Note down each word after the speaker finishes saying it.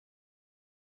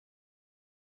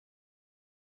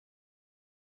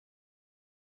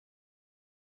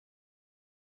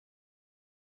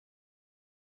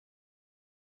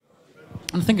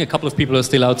I think a couple of people are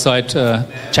still outside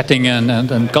chatting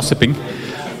and gossiping.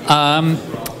 I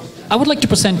would like to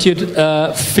present you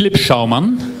Philipp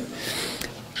Schaumann.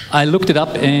 I looked it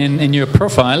up in your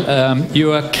profile.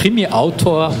 You are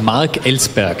Krimi-Autor Mark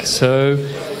Ellsberg. So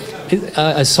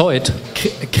I saw it.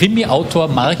 Krimi-Autor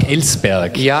Mark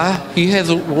Ellsberg. Yeah, he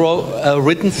has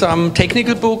written some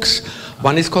technical books.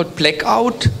 One is called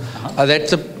Blackout.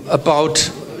 That's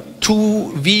about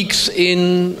 2 weeks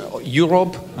in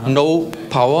Europe, no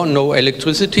power, no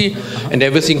electricity, and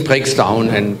everything breaks down,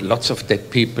 and lots of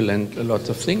dead people and lots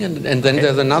of things. And then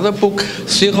there's another book,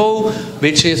 Zero,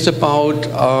 which is about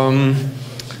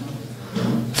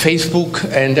Facebook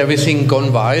and everything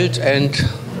gone wild, and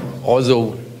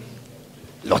also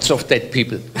lots of dead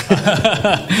people.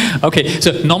 Okay,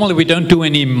 so normally we don't do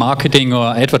any marketing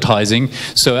or advertising,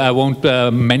 so I won't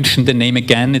mention the name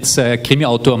again. It's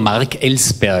Krimi-Autor Mark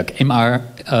Ellsberg,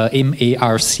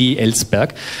 M-A-R-C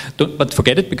Ellsberg. But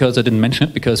forget it, because I didn't mention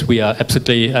it, because we are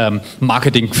absolutely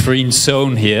marketing-free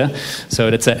zone here, so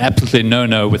that's an absolutely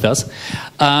no-no with us.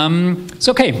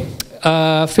 So okay,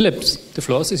 Philipp, the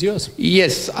floor is yours.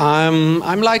 Yes,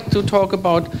 I'm like to talk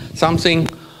about something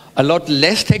a lot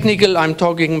less technical. I'm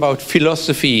talking about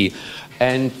philosophy,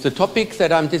 and the topic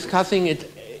that I'm discussing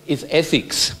is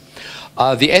ethics.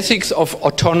 The ethics of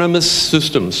autonomous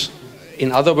systems.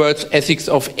 In other words, ethics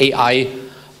of AI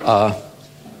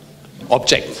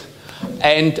objects.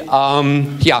 And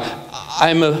yeah,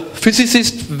 I'm a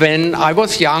physicist. When I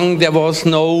was young, there was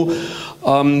no,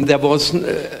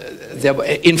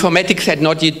 informatics had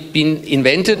not yet been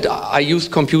invented. I used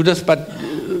computers, but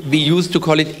we used to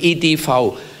call it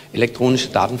EDV. Elektronische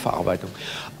Datenverarbeitung.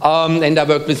 And I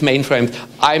work with mainframes.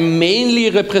 I'm mainly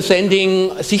representing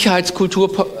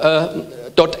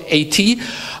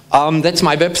Sicherheitskultur.at. That's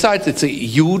my website. It's a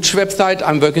huge website.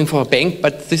 I'm working for a bank,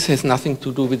 but this has nothing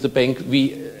to do with the bank.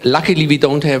 Luckily, we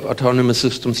don't have autonomous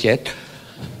systems yet,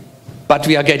 but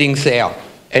we are getting there.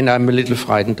 And I'm a little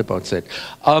frightened about that.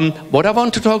 What I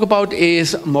want to talk about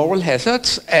is moral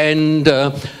hazards, and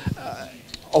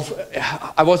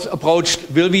I was approached,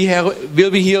 will we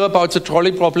hear about the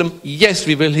trolley problem? Yes,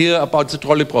 we will hear about the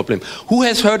trolley problem. Who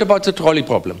has heard about the trolley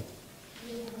problem?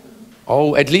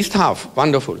 Oh, at least half.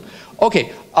 Wonderful.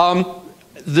 Okay,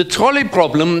 the trolley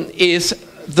problem is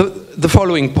the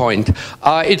following point.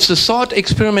 It's a thought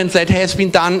experiment that has been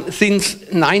done since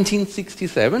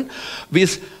 1967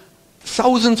 with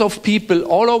thousands of people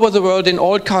all over the world in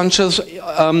all countries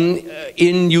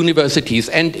in universities,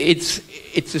 and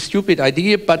it's a stupid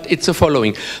idea, but it's the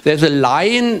following. There's a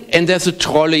line and there's a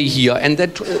trolley here, and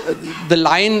that the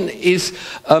line is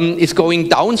going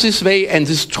down this way, and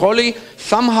this trolley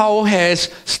somehow has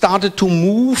started to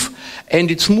move, and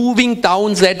it's moving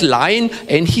down that line,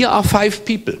 and here are 5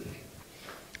 people,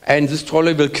 and this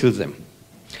trolley will kill them.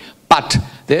 But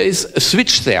there is a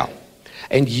switch there,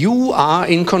 and you are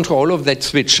in control of that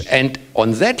switch, and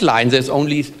on that line there's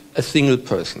only a single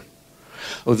person.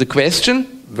 So the question,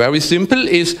 very simple,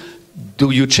 is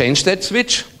do you change that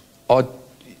switch, or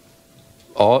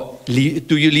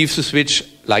do you leave the switch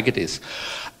like it is?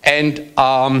 And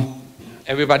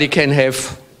everybody can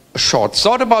have a short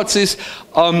thought about this.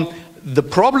 The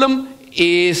problem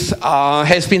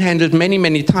has been handled many,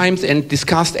 many times and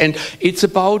discussed, and it's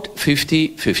about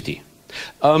 50-50.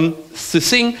 The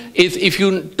thing is, if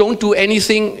you don't do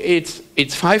anything, it's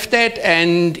 5 dead,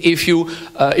 and if you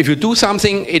do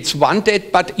something, it's 1 dead,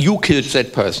 but you killed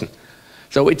that person.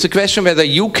 So it's a question whether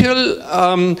you kill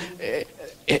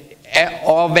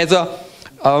or whether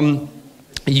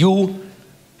you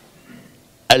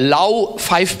allow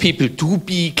 5 people to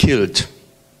be killed.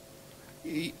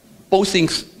 Both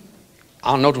things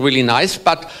are not really nice,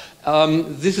 but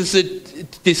this is a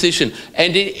decision,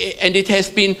 and it has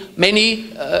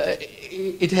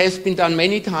been done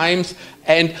many times,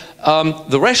 and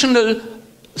the rational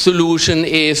solution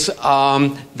is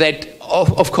that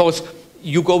of course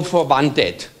you go for 1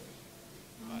 dead.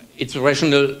 It's a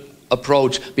rational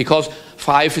approach because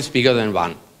 5 is bigger than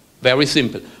 1. Very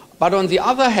simple. But on the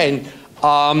other hand,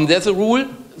 there's a rule: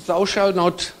 thou shalt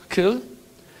not kill.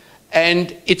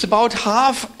 And it's about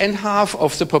half and half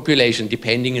of the population,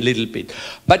 depending a little bit.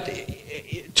 But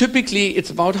typically, it's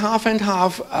about half and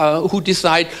half who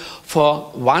decide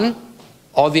for one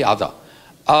or the other.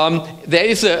 There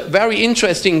is a very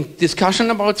interesting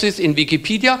discussion about this in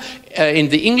Wikipedia. In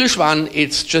the English one,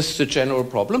 it's just a general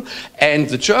problem. And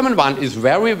the German one is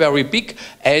very, very big,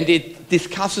 and it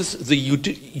discusses the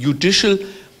judicial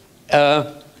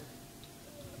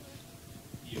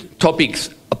topics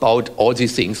about all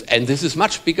these things. And this is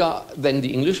much bigger than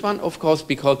the English one, of course,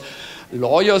 because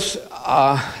lawyers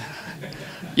are...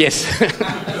 Yes.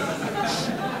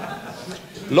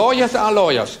 Lawyers are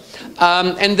lawyers.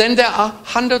 And then there are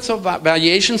hundreds of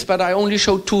variations, but I only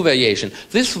showed 2 variations.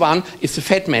 This one is the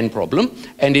fat man problem,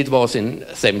 and it was in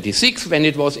 76 when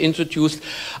it was introduced.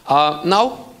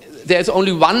 Now, there's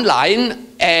only one line,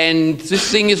 and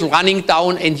this thing is running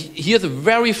down, and here's a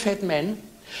very fat man,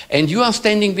 and you are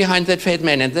standing behind that fat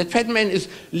man, and that fat man is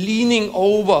leaning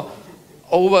over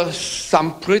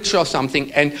some bridge or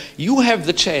something, and you have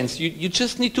the chance. You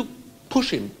just need to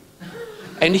push him.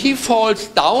 And he falls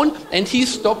down, and he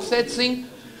stops that thing,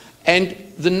 and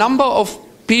the number of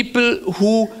people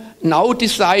who now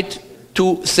decide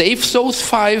to save those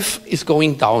 5 is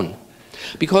going down.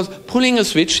 Because pulling a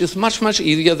switch is much, much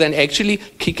easier than actually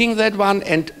kicking that one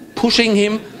and pushing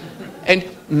him and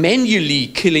manually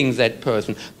killing that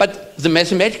person. But the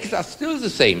mathematics are still the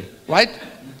same, right?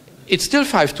 It's still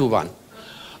 5 to 1.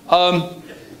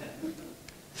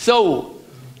 So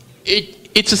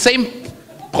it's the same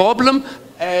problem,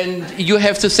 and you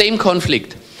have the same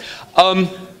conflict. Now,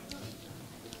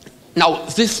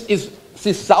 this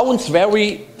sounds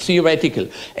very theoretical.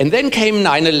 And then came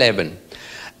 9/11.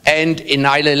 And in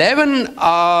 9/11,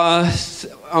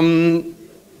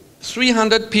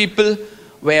 300 people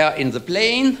were in the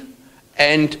plane,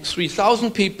 and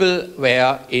 3,000 people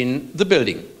were in the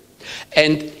building.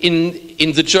 And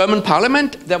in the German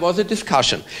parliament, there was a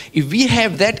discussion. If we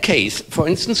have that case, for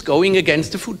instance, going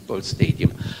against a football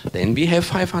stadium, then we have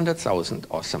 500,000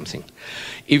 or something.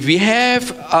 If we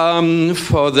have,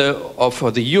 for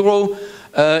the Euro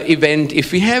event,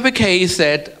 if we have a case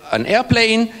that an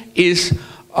airplane is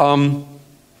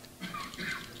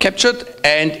captured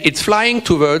and it's flying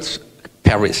towards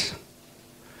Paris,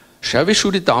 shall we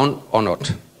shoot it down or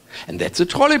not? And that's a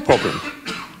trolley problem.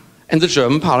 And the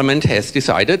German parliament has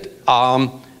decided,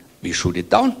 we shoot it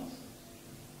down.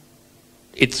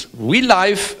 It's real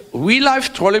life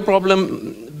trolley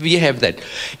problem, we have that.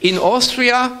 In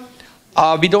Austria,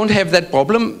 we don't have that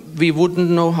problem. We wouldn't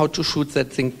know how to shoot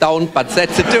that thing down, but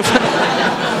that's a different...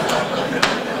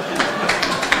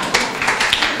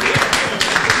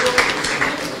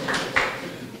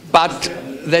 But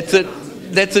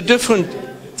that's a different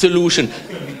solution.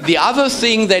 The other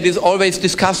thing that is always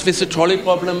discussed with the trolley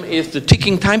problem is the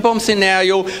ticking time bomb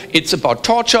scenario. It's about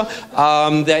torture.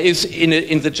 There is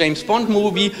in the James Bond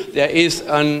movie, there is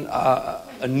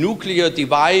a nuclear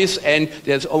device, and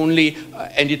there's only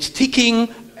and it's ticking,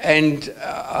 and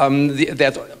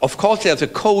of course there's a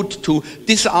code to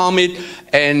disarm it,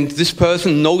 and this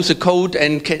person knows the code,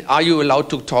 and are you allowed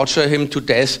to torture him to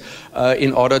death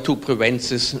in order to prevent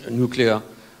this nuclear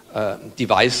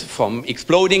device from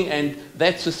exploding? And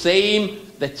that's the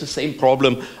same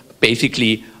problem,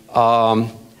 basically. And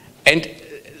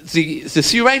the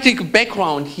theoretical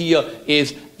background here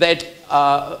is that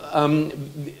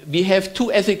we have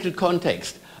 2 ethical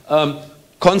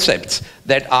concepts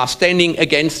that are standing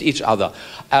against each other.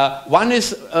 One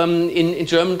is in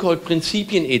German called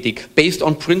Prinzipienethik, based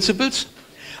on principles.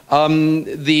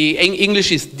 The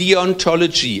English is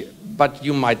deontology, but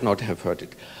you might not have heard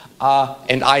it.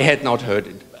 And I had not heard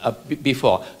it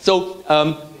before. So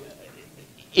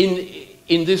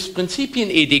in this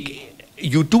Prinzipienethik,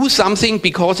 you do something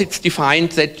because it's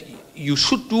defined that you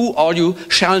should do or you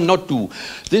shall not do.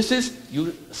 This is,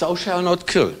 thou shalt not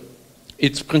kill.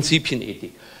 It's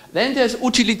Prinzipienethik. Then there's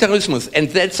utilitarismus, and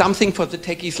that's something for the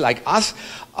techies like us.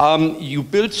 You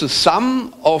build the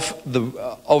sum of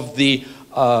the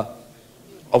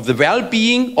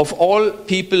well-being of all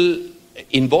people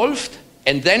involved,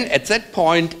 and then at that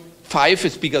point, 5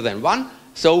 is bigger than 1,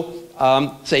 so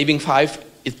saving 5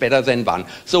 is better than 1.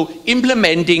 So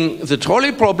implementing the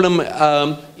trolley problem,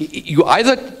 you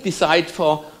either decide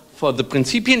for the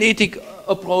Prinzipienethik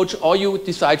approach, or you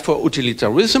decide for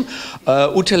utilitarism.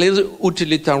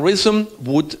 Utilitarism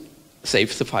would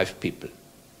save the 5 people.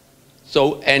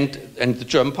 So, and the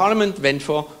German parliament went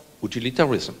for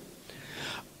utilitarism.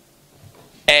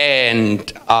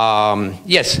 And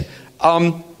yes,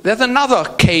 there's another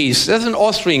case, there's an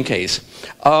Austrian case.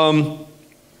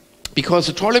 Because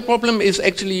the trolley problem is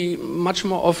actually much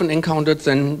more often encountered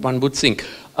than one would think.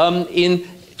 In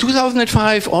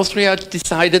 2005, Austria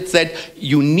decided that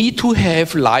you need to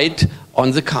have light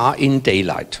on the car in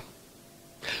daylight,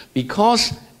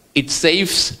 because it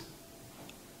saves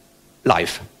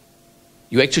life.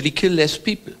 You actually kill less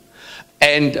people.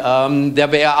 And there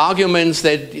were arguments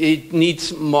that it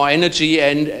needs more energy,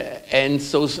 and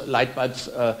those light bulbs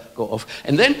go off.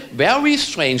 And then, very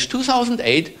strange,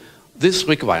 2008, this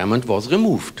requirement was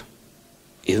removed.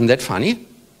 Isn't that funny?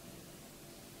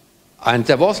 And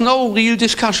there was no real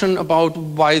discussion about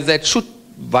why that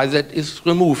is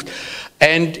removed.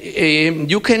 And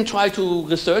you can try to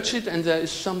research it, and there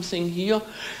is something here.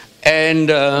 and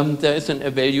there is an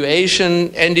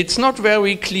evaluation, and it's not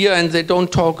very clear, and they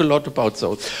don't talk a lot about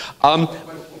those. Wasn't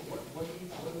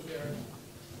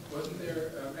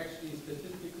there actually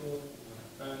statistical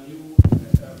new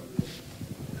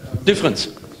difference?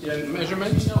 Yeah,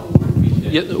 measurements?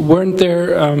 Yeah, weren't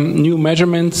there new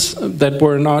measurements that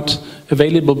were not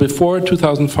available before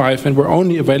 2005 and were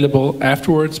only available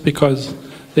afterwards because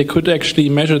they could actually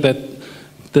measure that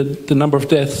the number of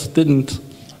deaths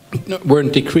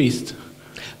weren't decreased?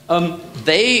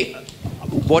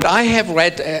 What I have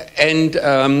read, and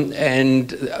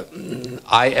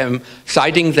I am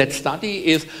citing that study,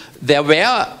 is there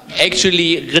were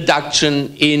actually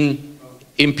reduction in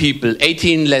people,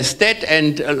 18 less dead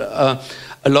and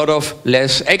a lot of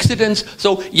less accidents.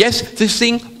 So yes, this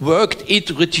thing worked.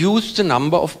 It reduced the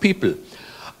number of people.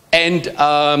 And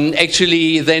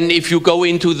actually, then if you go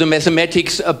into the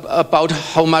mathematics about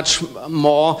how much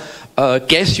more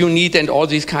gas you need and all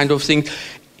these kind of things,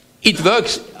 it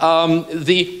works.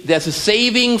 There's a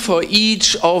saving for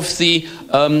each of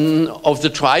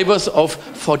the drivers of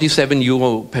 47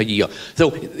 euro per year.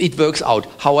 So it works out.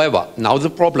 However, now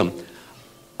the problem.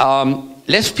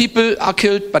 Less people are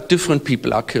killed, but different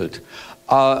people are killed.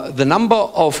 The number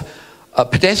of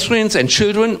pedestrians and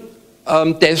children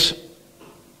deaths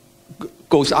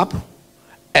goes up,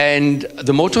 and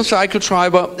the motorcycle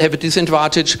driver have a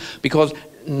disadvantage because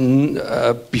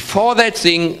before that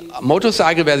thing,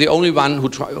 motorcycle were the only one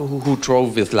who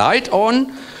drove with light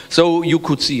on, so you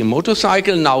could see a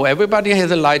motorcycle. Now everybody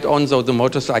has a light on, so the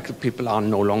motorcycle people are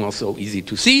no longer so easy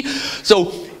to see.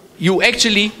 So you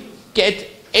actually get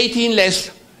 18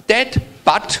 less dead,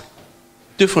 but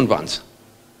different ones.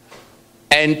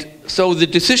 And so the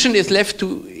decision is left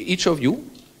to each of you,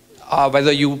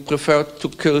 whether you prefer to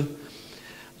kill,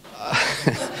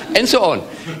 and so on.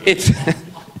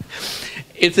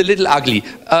 It's a little ugly.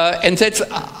 And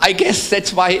I guess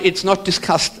that's why it's not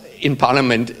discussed in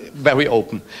Parliament very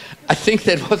open. I think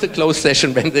that was a closed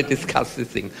session when they discussed this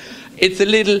thing. It's a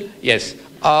little, yes.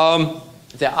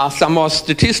 There are some more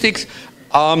statistics.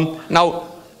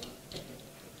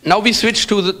 Now we switch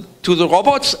to the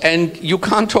robots, and you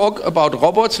can't talk about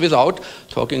robots without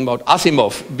talking about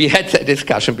Asimov. We had that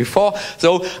discussion before.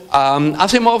 So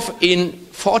Asimov in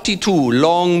 42,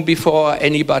 long before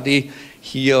anybody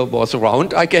here was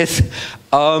around, I guess,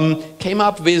 came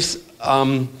up with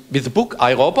a book,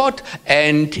 I, Robot,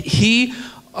 and he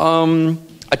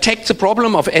attacked the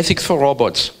problem of ethics for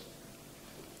robots.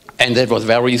 And that was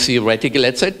very theoretical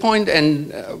at that point,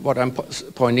 and what I'm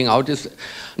pointing out is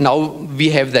now we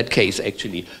have that case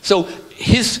actually. So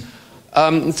this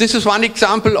is one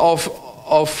example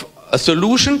of a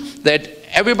solution that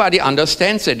everybody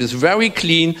understands, that is very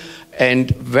clean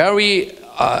and very,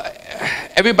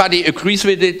 everybody agrees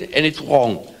with it, and it's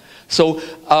wrong. So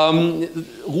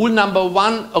rule number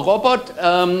one, a robot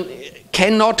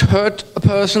cannot hurt a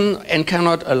person and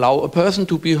cannot allow a person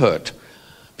to be hurt,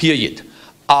 period.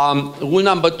 Rule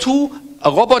number two, a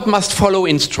robot must follow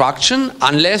instruction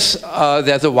unless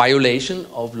there's a violation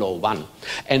of law one.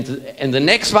 And the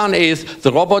next one is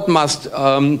the robot must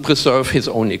preserve his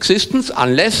own existence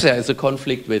unless there is a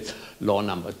conflict with law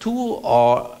number two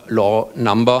or law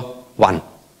number one.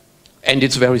 And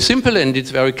it's very simple and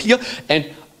it's very clear. And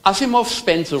Asimov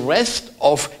spent the rest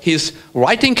of his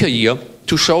writing career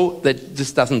to show that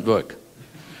this doesn't work.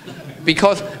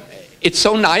 Because it's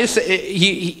so nice,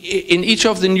 in each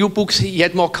of the new books he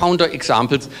had more counter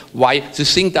examples why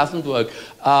this thing doesn't work.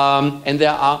 And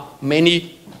there are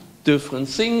many different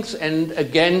things, and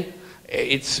again,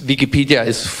 Wikipedia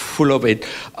is full of it.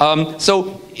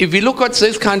 So if we look at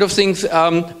this kind of things,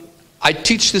 I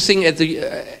teach this thing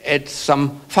at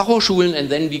some Fachhochschulen, and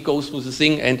then we go through the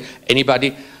thing, and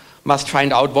anybody must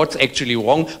find out what's actually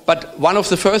wrong. But one of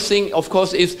the first things, of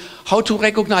course, is how to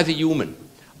recognize a human.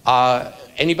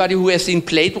 Anybody who has seen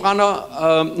Blade Runner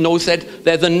knows that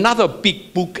there's another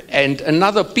big book and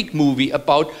another big movie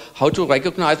about how to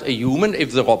recognize a human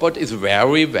if the robot is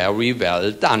very, very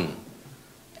well done.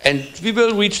 And we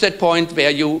will reach that point where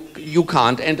you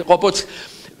can't. And robots,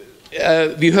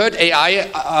 we heard AI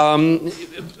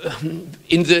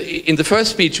in the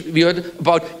first speech. We heard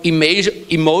about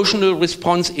emotional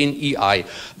response in EI.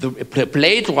 The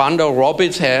Blade Runner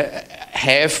robots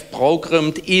have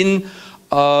programmed in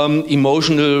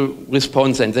emotional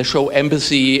response, and they show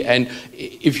empathy, and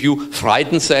if you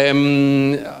frighten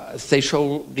them, they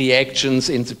show reactions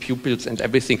in the pupils and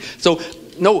everything. So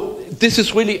no, this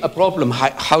is really a problem,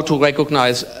 how to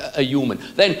recognize a human.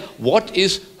 Then what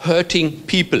is hurting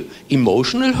people?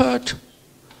 Emotional hurt?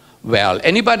 Well,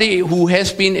 anybody who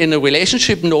has been in a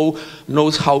relationship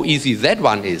knows how easy that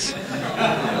one is.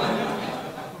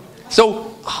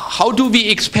 So how do we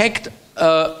expect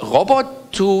a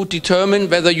robot to determine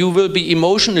whether you will be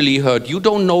emotionally hurt? You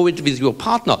don't know it with your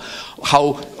partner.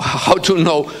 How to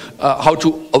know how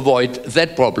to avoid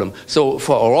that problem? So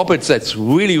for robots, that's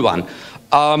really one.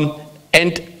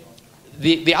 And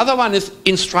the other one is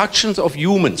instructions of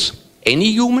humans.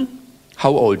 Any human?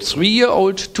 How old?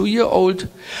 3-year-old, 2-year-old?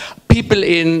 People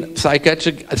in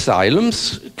psychiatric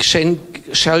asylums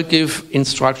shall give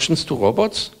instructions to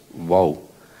robots? Wow.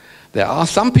 There are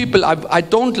some people, I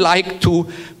don't like to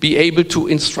be able to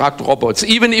instruct robots,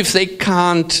 even if they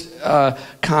can't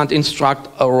instruct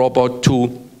a robot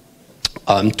to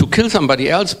kill somebody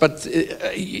else, but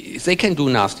they can do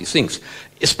nasty things,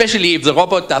 especially if the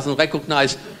robot doesn't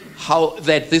recognize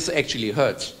that this actually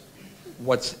hurts.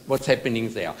 What's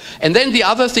happening there. And then the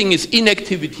other thing is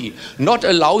inactivity. Not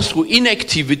allow through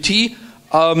inactivity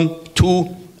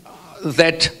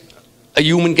that a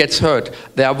human gets hurt.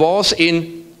 There was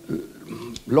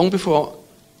long before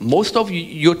most of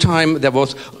your time, there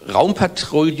was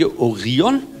Raumpatrouille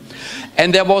Orion,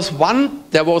 and there was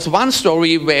one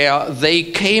story where they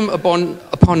came upon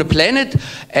a planet,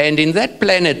 and in that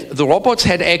planet the robots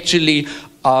had actually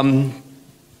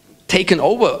taken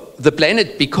over the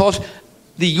planet because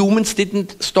the humans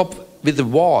didn't stop with the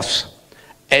wars,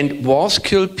 and wars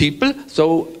killed people,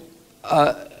 so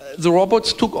the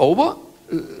robots took over,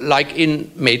 like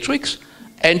in Matrix,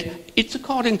 and it's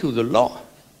according to the law.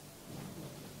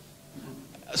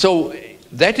 So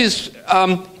that is,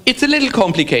 it's a little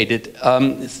complicated,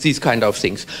 these kind of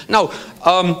things. Now,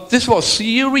 this was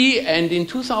theory, and in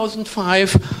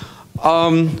 2005,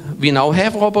 we now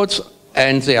have robots,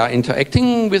 and they are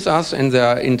interacting with us, and they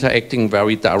are interacting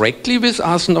very directly with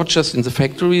us, not just in the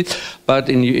factory, but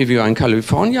if you are in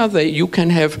California, you can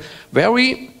have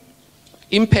very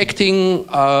impacting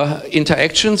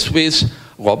interactions with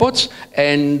robots,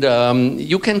 and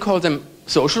you can call them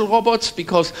social robots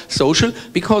because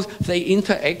they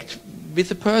interact with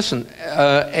the person,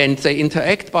 and they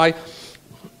interact by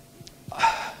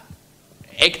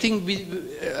acting with,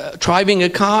 driving a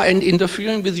car and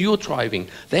interfering with your driving.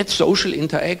 That's social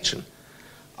interaction.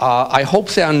 I hope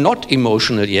they are not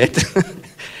emotional yet,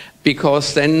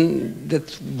 because then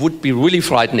that would be really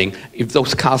frightening if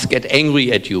those cars get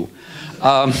angry at you.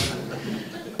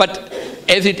 But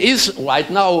as it is right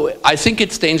now, I think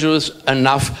it's dangerous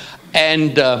enough.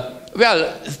 And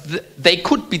well, they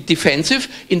could be defensive.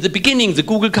 In the beginning, the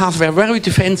Google cars were very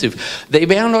defensive. They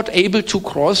were not able to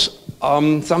cross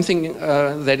something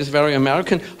that is very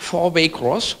American, four-way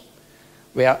cross,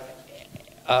 where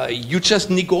you just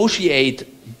negotiate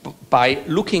by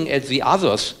looking at the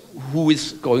others who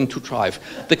is going to drive.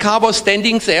 The car was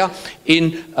standing there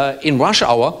in rush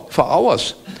hour for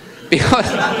hours because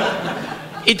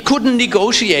it couldn't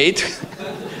negotiate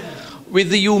with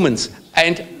the humans.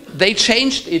 And they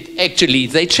changed it, actually.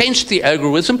 They changed the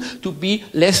algorithm to be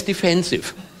less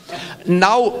defensive.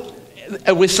 Now,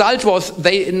 a result was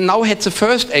they now had the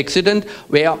first accident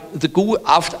where the Google,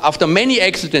 after many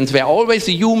accidents where always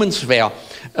the humans were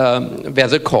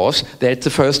the cause, they had the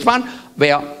first one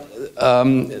where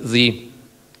the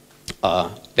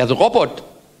robot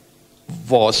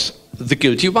was the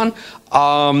guilty one.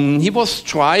 He was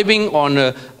driving on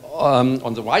the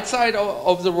right side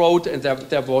of the road, and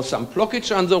there was some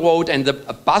blockage on the road, and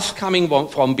a bus coming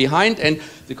from behind, and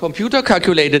the computer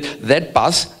calculated that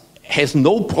bus has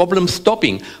no problem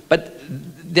stopping, but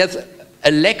there's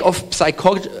a lack of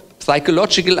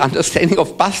psychological understanding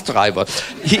of bus driver.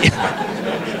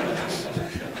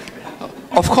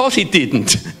 Of course he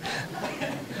didn't.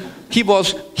 He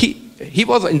was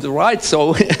in the right,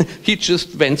 so he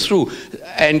just went through,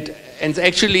 and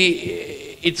actually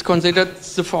it's considered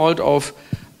the fault of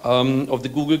the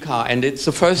Google car, and it's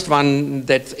the first one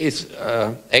that is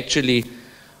actually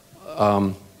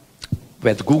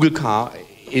where the Google car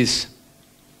is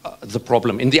the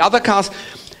problem. In the other cars,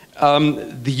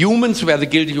 the humans were the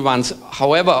guilty ones.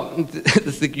 However,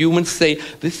 the humans say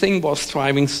this thing was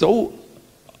driving so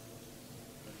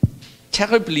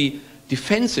terribly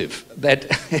defensive that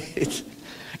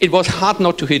it was hard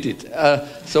not to hit it.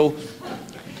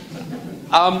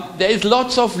 There is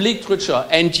lots of literature,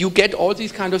 and you get all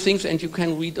these kind of things, and you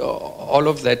can read all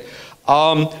of that.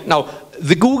 Now,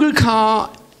 the Google car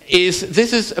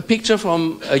this is a picture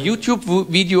from a YouTube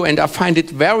video, and I find it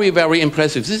very, very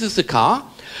impressive. This is the car,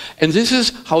 and this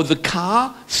is how the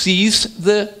car sees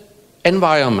the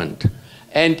environment.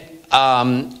 And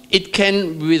it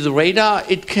can, with radar,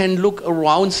 it can look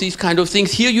around these kind of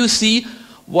things. Here you see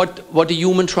what a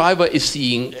human driver is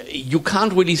seeing. You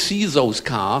can't really see those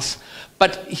cars,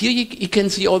 but here you can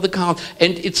see all the cars.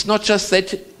 And it's not just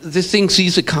that this thing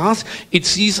sees the cars, it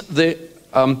sees the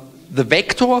the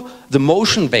vector, the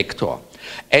motion vector.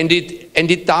 And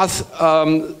it does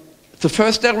the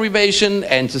first derivation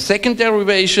and the second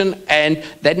derivation, and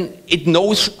then it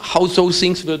knows how those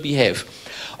things will behave.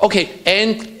 Okay,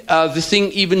 and the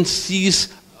thing even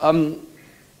sees a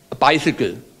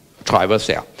bicycle drivers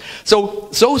there. So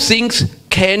those things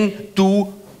can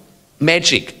do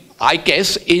magic. I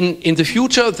guess in the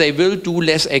future they will do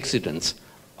less accidents.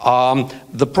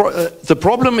 The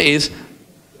problem is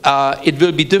it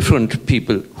will be different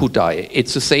people who die.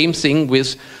 It's the same thing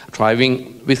with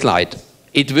driving with light.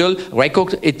 It will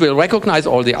recognize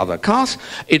all the other cars.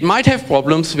 It might have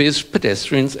problems with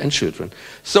pedestrians and children.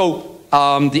 So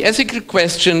the ethical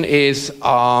question is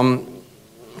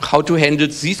how to handle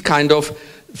this kind of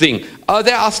thing.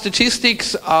 There are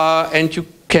statistics, and you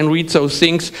can read those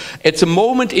things. At the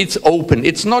moment, it's open.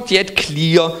 It's not yet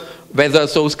clear whether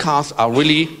those cars are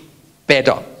really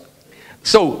better.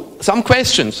 So, some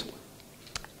questions,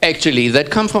 actually,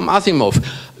 that come from Asimov.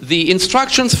 The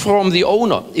instructions from the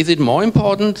owner, is it more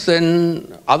important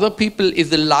than other people? Is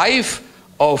the life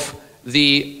of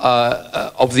the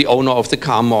owner of the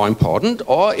car more important?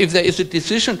 Or if there is a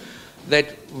decision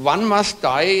that one must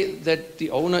die, that the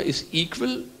owner is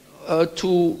equal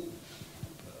to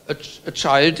a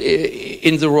child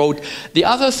in the road. The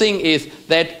other thing is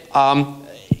that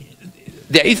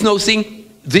there is no thing,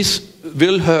 this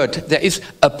will hurt. There is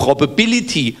a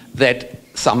probability that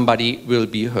somebody will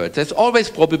be hurt. There's always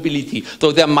probability.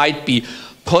 So there might be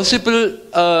possibly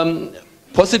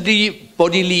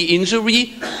bodily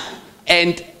injury,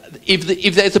 and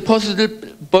if there's a possible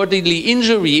bodily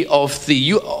injury of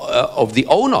the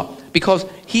owner because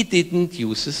he didn't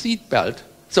use the seat belt.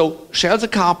 So shall the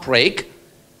car brake?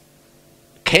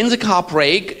 Can the car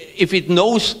brake if it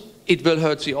knows it will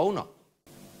hurt the owner?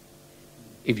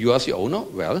 If you are the owner,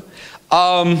 well.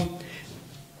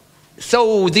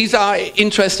 So these are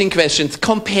interesting questions,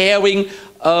 comparing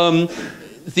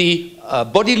the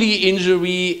bodily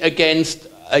injury against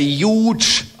a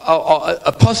huge, or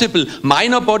a possible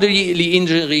minor bodily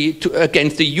injury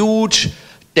against a huge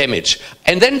damage.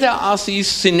 And then there are these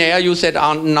scenarios that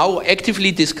are now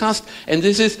actively discussed, and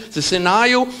this is the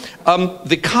scenario,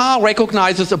 the car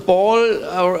recognizes a ball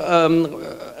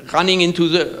running into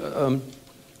the,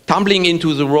 tumbling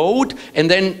into the road, and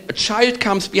then a child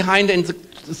comes behind and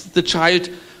the child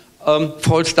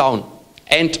falls down.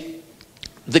 And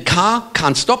the car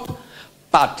can't stop,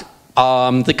 but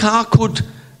the car could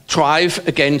drive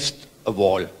against a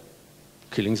wall,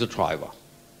 killing the driver.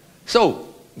 So,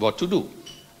 what to do?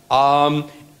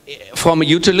 From a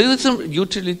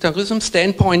utilitarianism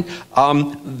standpoint,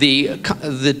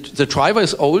 the driver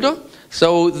is older,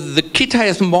 so the kid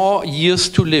has more years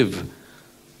to live.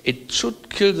 It should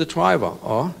kill the driver,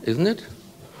 isn't it?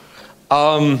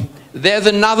 There's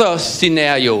another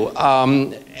scenario,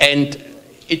 and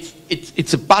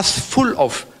it's a bus full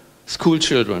of school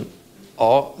children,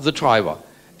 or the driver.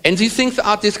 And these things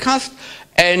are discussed,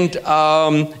 and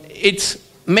it's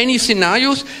many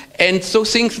scenarios, and so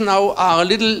things now are a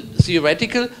little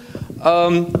theoretical.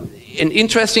 An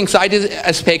interesting side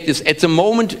aspect is, at the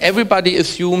moment, everybody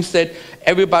assumes that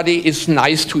everybody is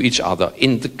nice to each other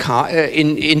in the car,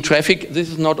 in traffic. This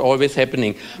is not always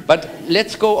happening. But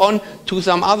let's go on to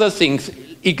some other things,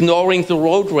 ignoring the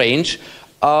road rage.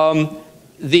 At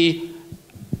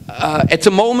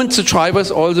the moment, the driver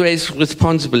is always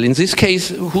responsible. In this case,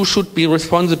 who should be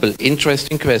responsible?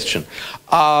 Interesting question.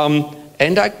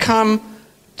 And I come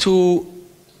to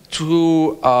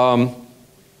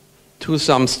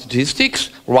some statistics.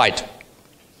 Right.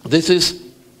 This is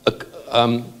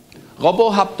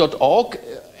robohub.org,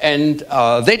 and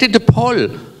they did a poll.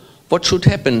 What should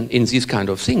happen in these kind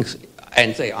of things?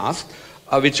 And they asked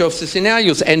which of the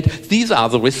scenarios. And these are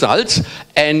the results.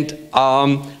 And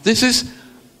this is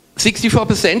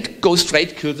 64% go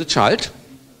straight, kill the child,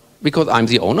 because I'm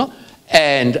the owner.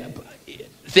 And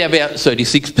there were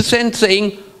 36%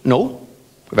 saying, no,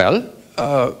 well,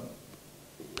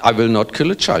 I will not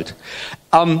kill a child.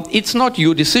 It's not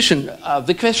your decision.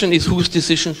 The question is, whose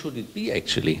decision should it be,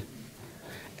 actually?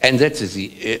 And that's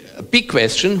a big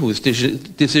question, whose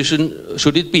decision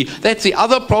should it be? That's the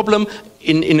other problem.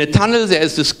 In a tunnel, there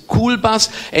is the school bus,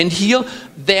 and here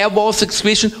there was a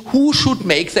question, who should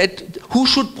make that, who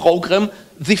should program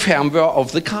the firmware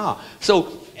of the car?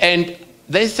 So, and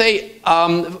they say,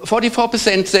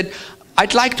 44% said,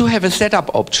 I'd like to have a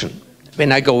setup option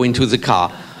when I go into the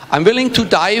car. I'm willing to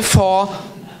die for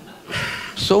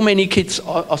so many kids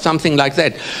or something like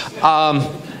that.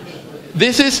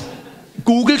 This is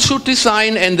Google should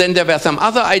design, and then there were some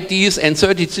other ideas, and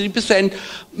 33%,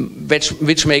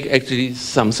 which make actually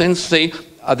some sense, say,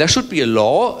 there should be a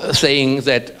law saying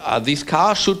that these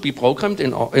cars should be programmed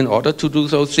in order to do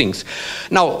those things.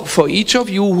 Now, for each of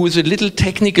you who is a little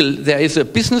technical, there is a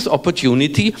business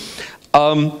opportunity.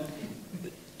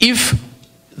 If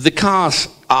the cars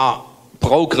are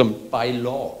programmed by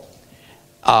law,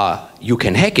 you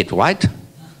can hack it, right?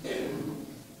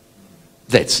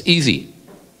 That's easy.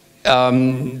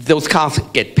 Those cars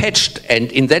get patched,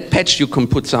 and in that patch you can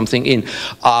put something in.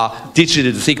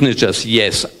 Digital signatures,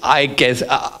 yes. I guess,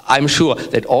 I'm sure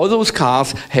that all those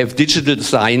cars have digital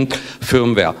signed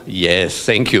firmware. Yes,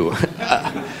 thank you.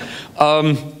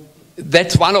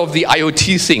 That's one of the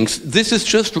IoT things. This is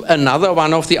just another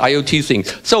one of the IoT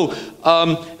things. So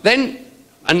then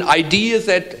an idea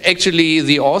that actually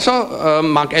the author,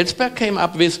 Mark Ellsberg, came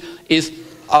up with is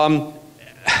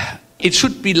it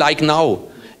should be like now.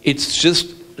 It's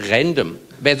just random,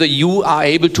 whether you are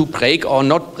able to break or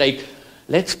not break.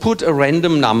 Let's put a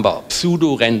random number,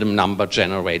 pseudo-random number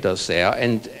generators there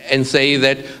and say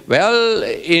that, well,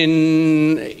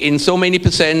 in so many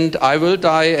percent I will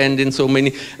die, and in so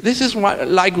many, this is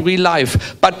like real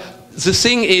life. But the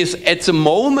thing is, at the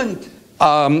moment,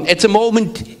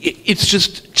 it's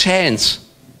just chance.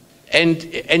 And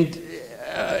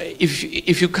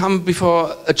if you come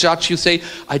before a judge, you say,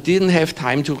 I didn't have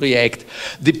time to react.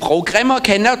 The programmer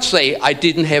cannot say, I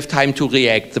didn't have time to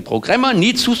react. The programmer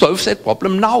needs to solve that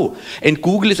problem now. And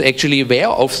Google is actually aware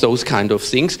of those kind of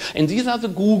things. And these are the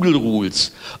Google rules.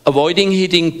 Avoiding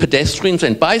hitting pedestrians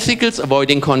and bicycles,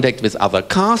 avoiding contact with other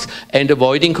cars, and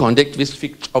avoiding contact with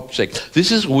fixed objects.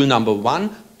 This is rule number 1,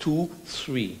 2,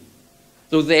 3.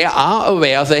 So they are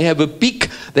aware, they have a big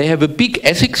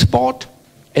ethics board,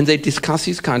 and they discuss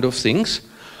these kind of things.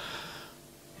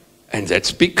 And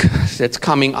that's big, that's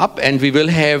coming up, and we will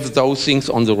have those things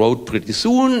on the road pretty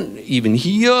soon. Even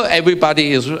here,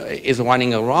 everybody is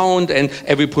running around, and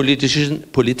every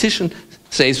politician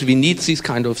says we need these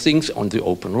kind of things on the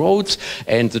open roads,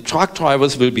 and the truck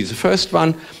drivers will be the first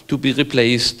one to be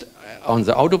replaced on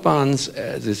the autobahns.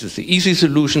 This is the easy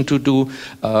solution to do,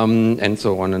 and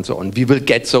so on and so on. We will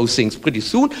get those things pretty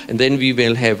soon, and then we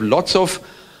will have lots of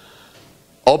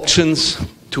options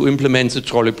to implement the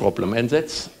trolley problem. And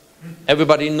that's,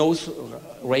 everybody knows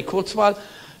Ray Kurzweil.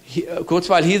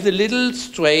 He's a little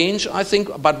strange, I think,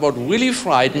 but what really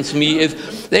frightens me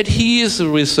is that he is the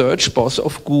research boss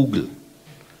of Google.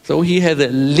 So he has a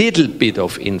little bit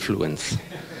of influence,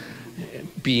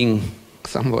 being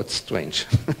somewhat strange.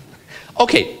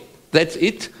 Okay, that's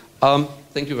it.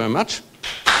 Thank you very much.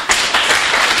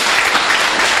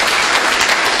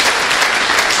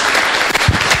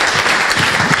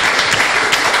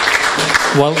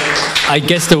 Well, I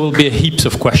guess there will be heaps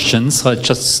of questions. I'll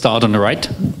just start on the right.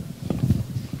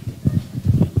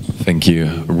 Thank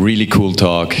you. Really cool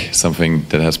talk, something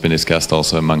that has been discussed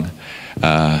also among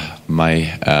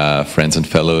my friends and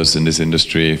fellows in this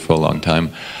industry for a long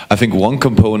time. I think one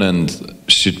component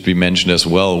should be mentioned as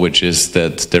well, which is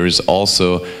that there is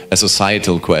also a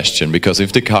societal question, because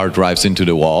if the car drives into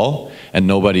the wall and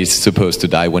nobody is supposed to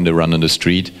die when they run on the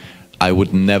street, I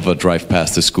would never drive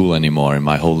past the school anymore in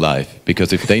my whole life,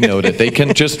 because if they know that they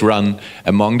can just run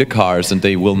among the cars and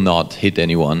they will not hit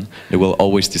anyone, they will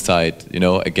always decide, you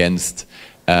know, against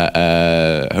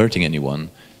hurting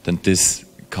anyone, then this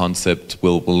concept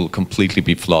will completely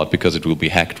be flawed, because it will be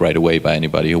hacked right away by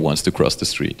anybody who wants to cross the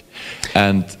street.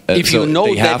 And if so you know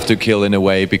they have to kill in a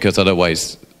way, because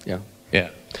otherwise, yeah.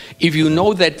 If you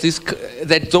know that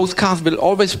that those cars will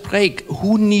always break,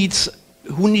 who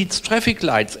needs traffic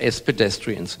lights as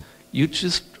pedestrians? You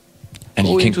just and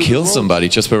you can kill somebody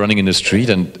just by running in the street,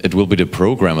 and it will be the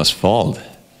programmer's fault.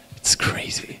 It's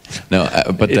crazy. No,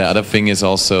 but the other thing is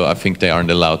also, I think they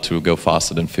aren't allowed to go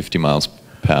faster than 50 miles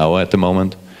per hour at the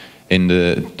moment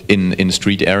in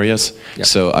street areas. Yeah.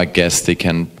 So I guess they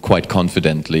can quite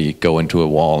confidently go into a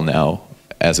wall now,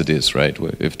 as it is, right?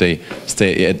 If they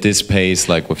stay at this pace,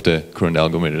 like with the current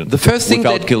algorithm, the first thing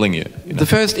without killing you. The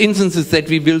first instances that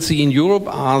we will see in Europe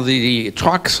are the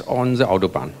trucks on the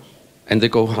Autobahn, and they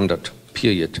go 100,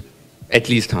 period, at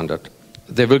least 100.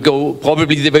 They will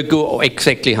go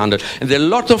exactly 100. And there's a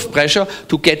lot of pressure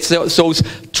to get those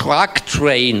truck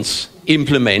trains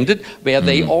implemented, where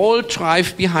they all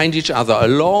drive behind each other, a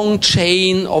long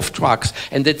chain of trucks,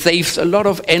 and that saves a lot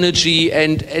of energy,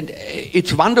 and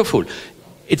it's wonderful.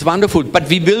 It's wonderful, but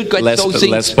we will get those things.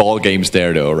 Less ball games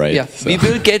there, though, right? Yeah, so we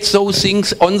will get those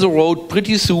things on the road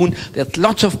pretty soon. There's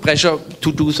lots of pressure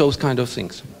to do those kind of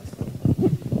things.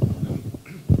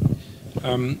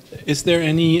 Is there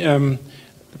any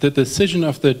the decision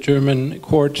of the German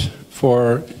court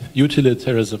for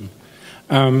utilitarianism?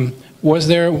 Was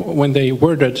there, when they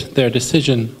worded their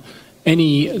decision,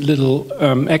 any little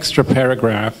extra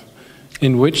paragraph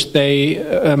in which they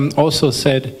also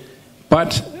said,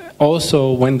 but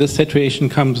also when this situation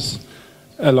comes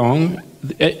along,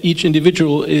 each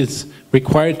individual is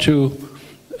required to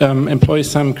employ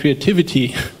some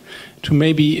creativity to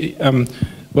maybe,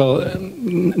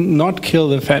 not kill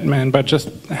the fat man, but just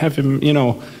have him,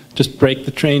 just break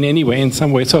the train anyway in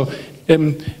some way. So,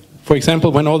 for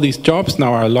example, when all these jobs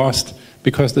now are lost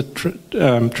because the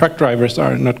truck drivers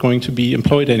are not going to be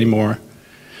employed anymore.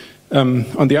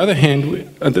 On the other hand,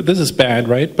 this is bad,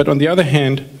 right? But on the other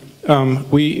hand,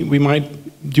 we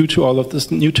might, due to all of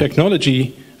this new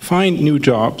technology, find new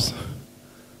jobs.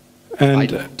 And I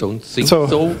don't think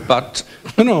so, but...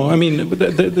 No, I mean,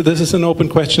 this is an open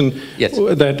question. Yes.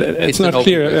 That it's not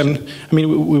clear. I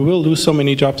mean, we will lose so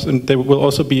many jobs, and there will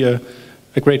also be a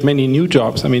great many new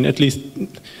jobs. I mean, at least...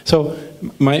 So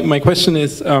my question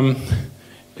is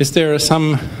there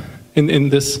some, in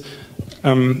this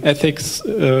ethics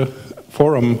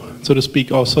forum, so to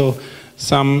speak, also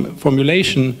some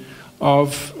formulation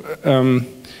of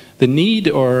the need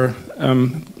or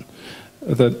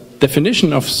the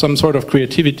definition of some sort of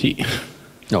creativity?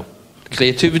 No.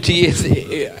 Creativity is...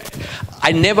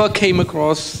 I never came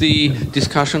across the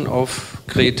discussion of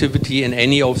creativity in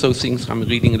any of those things. I'm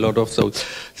reading a lot of those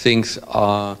things.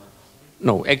 No,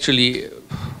 actually,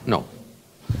 no.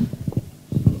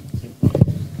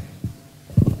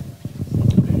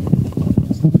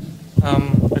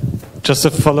 Just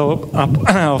a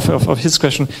follow-up of his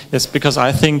question. Yes, because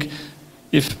I think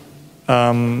if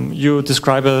you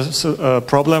describe a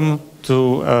problem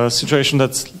to a situation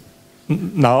that's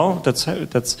now,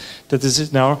 that is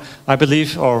it now, I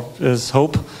believe, or there's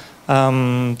hope,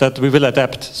 that we will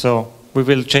adapt. So we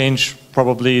will change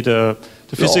probably the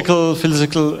physical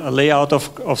layout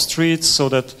of streets so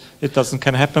that it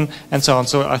can happen, and so on.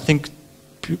 So I think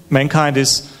mankind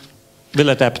will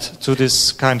adapt to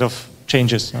this kind of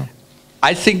changes. No?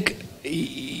 I think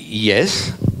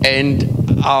yes, and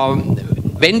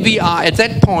when we are at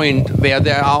that point where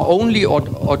there are only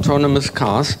autonomous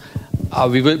cars,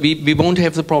 we won't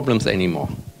have the problems anymore.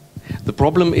 The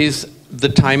problem is the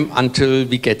time until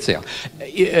we get there.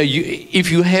 If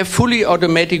you have fully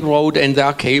automatic road and there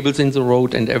are cables in the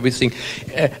road and everything,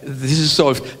 this is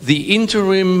solved. The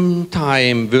interim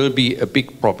time will be a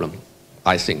big problem,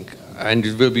 I think, and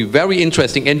it will be very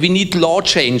interesting, and we need law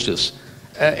changes.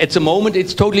 At the moment,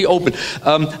 it's totally open.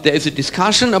 There is a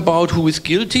discussion about who is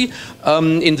guilty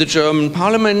in the German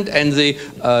Parliament and the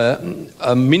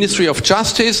Ministry of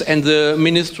Justice and the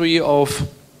Ministry of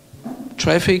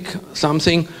Traffic,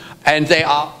 something, and they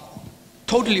are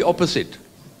totally opposite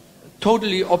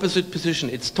position.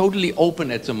 It's totally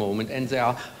open at the moment, and they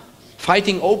are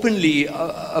fighting openly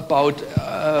about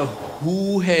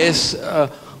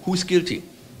who's guilty.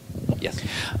 Yes.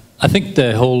 I think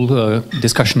the whole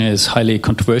discussion is highly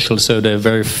controversial, so the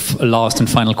very last and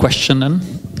final question then.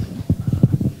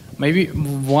 Maybe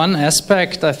one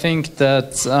aspect I think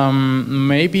that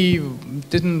maybe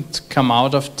didn't come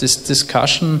out of this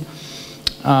discussion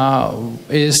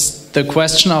is the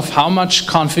question of how much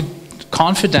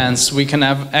confidence we can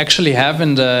actually have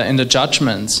in the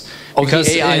judgments. Because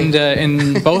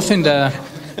both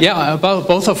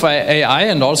of AI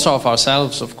and also of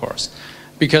ourselves, of course.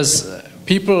 Because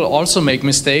people also make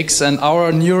mistakes, and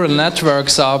our neural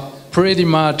networks are pretty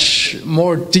much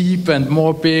more deep and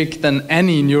more big than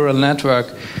any neural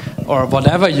network or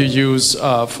whatever you use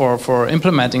for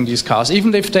implementing these cars.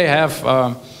 Even if they have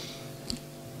a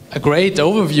great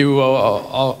overview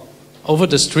over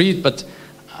the street, but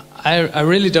I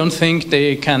really don't think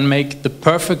they can make the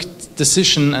perfect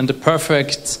decision and the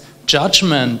perfect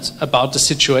judgment about the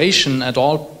situation at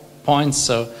all points.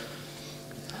 So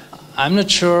I'm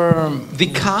not sure. The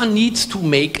car needs to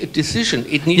make a decition.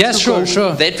 It needs to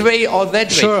go that way or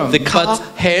that way. The car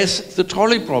has the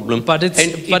trolley problem. But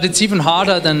it's even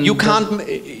harder than you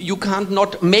can't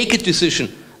not make a decision.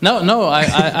 No,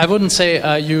 I wouldn't say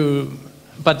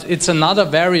but it's another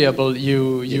variable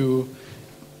you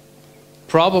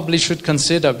probably should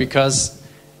consider, because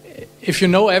if you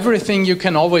know everything, you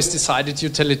can always decide it's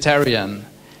utilitarian.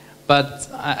 But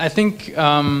I think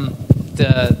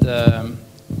the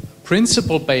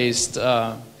principle-based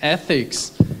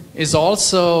ethics is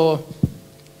also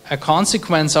a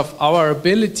consequence of our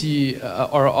ability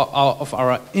or of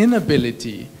our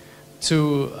inability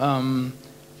to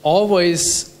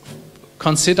always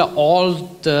consider all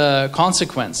the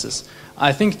consequences.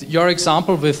 I think your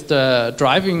example with the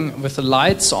driving, with the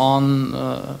lights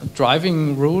on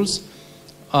driving rules,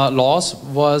 laws,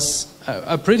 was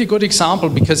a pretty good example,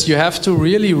 because you have to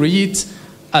really read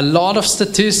a lot of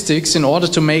statistics in order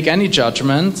to make any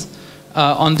judgment,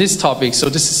 on this topic. So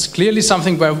this is clearly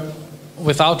something where,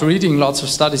 without reading lots of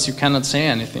studies, you cannot say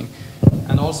anything.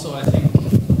 And also, I think,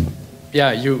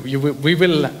 yeah, we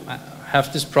will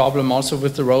have this problem also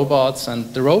with the robots,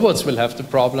 and the robots will have the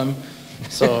problem.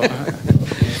 So,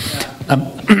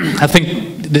 I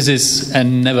think this is a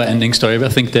never-ending story. I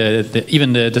think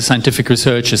even the scientific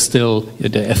research is still,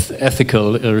 the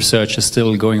ethical research is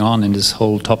still going on in this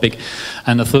whole topic,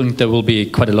 and I think there will be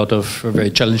quite a lot of very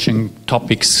challenging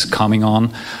topics coming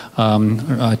on.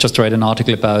 I just read an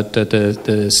article about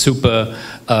the super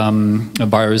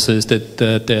viruses that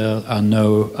there are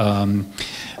no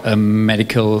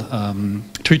medical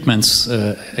treatments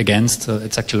against.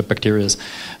 It's actually bacteria.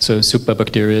 So super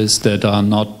bacteria that are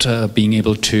not being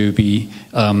able to be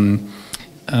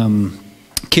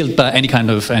killed by any kind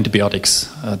of antibiotics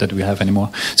that we have anymore.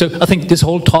 So I think this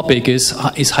whole topic is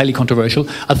highly controversial.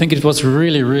 I think it was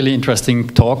really, really interesting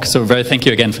talk. So thank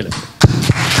you again, Philip.